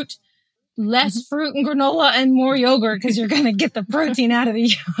fruit, less fruit and granola and more yogurt because you're going to get the protein out of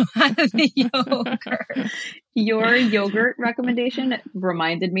the yogurt. Your yogurt recommendation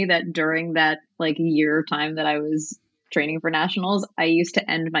reminded me that during that year time that I was training for nationals, I used to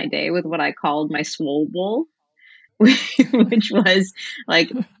end my day with what I called my swole bowl. Which was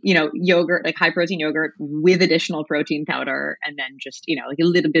yogurt, high protein yogurt with additional protein powder. And then just, a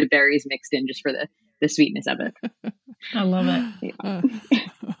little bit of berries mixed in just for the sweetness of it. I love it. Yeah.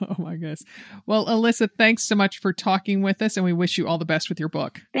 Oh my goodness. Well, Alyssa, thanks so much for talking with us and we wish you all the best with your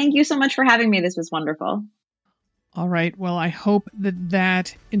book. Thank you so much for having me. This was wonderful. All right. Well, I hope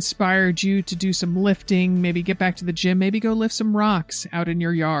that inspired you to do some lifting, maybe get back to the gym, maybe go lift some rocks out in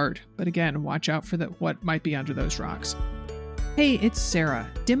your yard. But again, watch out for what might be under those rocks. Hey, it's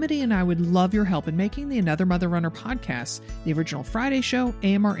Sarah. Dimity and I would love your help in making the Another Mother Runner podcast, the original Friday show,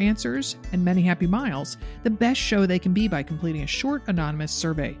 AMR Answers, and Many Happy Miles, the best show they can be by completing a short anonymous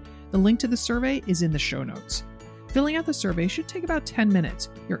survey. The link to the survey is in the show notes. Filling out the survey should take about 10 minutes.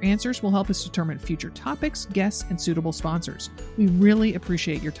 Your answers will help us determine future topics, guests, and suitable sponsors. We really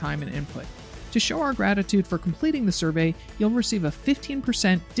appreciate your time and input. To show our gratitude for completing the survey, you'll receive a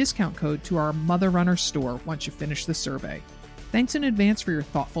 15% discount code to our Mother Runner store once you finish the survey. Thanks in advance for your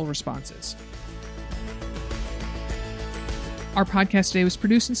thoughtful responses. Our podcast today was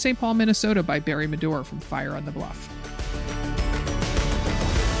produced in St. Paul, Minnesota by Barry Medore from Fire on the Bluff.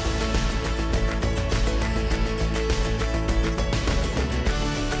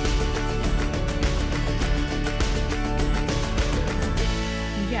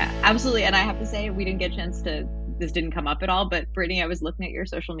 Absolutely. And I have to say, we didn't get a chance this didn't come up at all, but Brittany, I was looking at your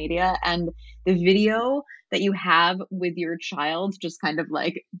social media and the video that you have with your child just kind of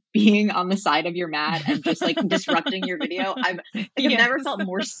being on the side of your mat and just disrupting your video. I've never felt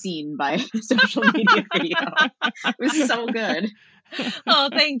more seen by a social media video. It was so good. Oh,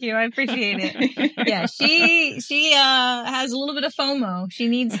 thank you. I appreciate it. Yeah, she has a little bit of FOMO. She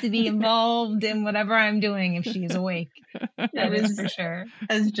needs to be involved in whatever I'm doing if she's awake. That is for sure.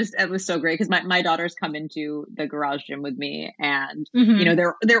 It was so great because my daughters come into the garage gym with me and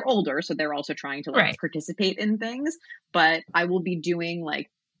they're older, so they're also trying to participate in things. But I will be doing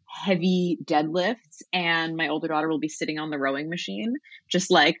heavy deadlifts and my older daughter will be sitting on the rowing machine,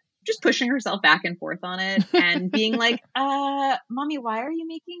 just pushing herself back and forth on it and being Mommy, why are you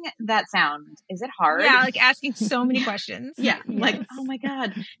making that sound? Is it hard? Yeah, asking so many questions. Yeah, yes. Oh my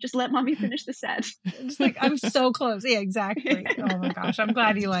God, just let Mommy finish the set. Just I'm so close. Yeah, exactly. Oh my gosh, I'm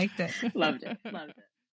glad you liked it. Loved it.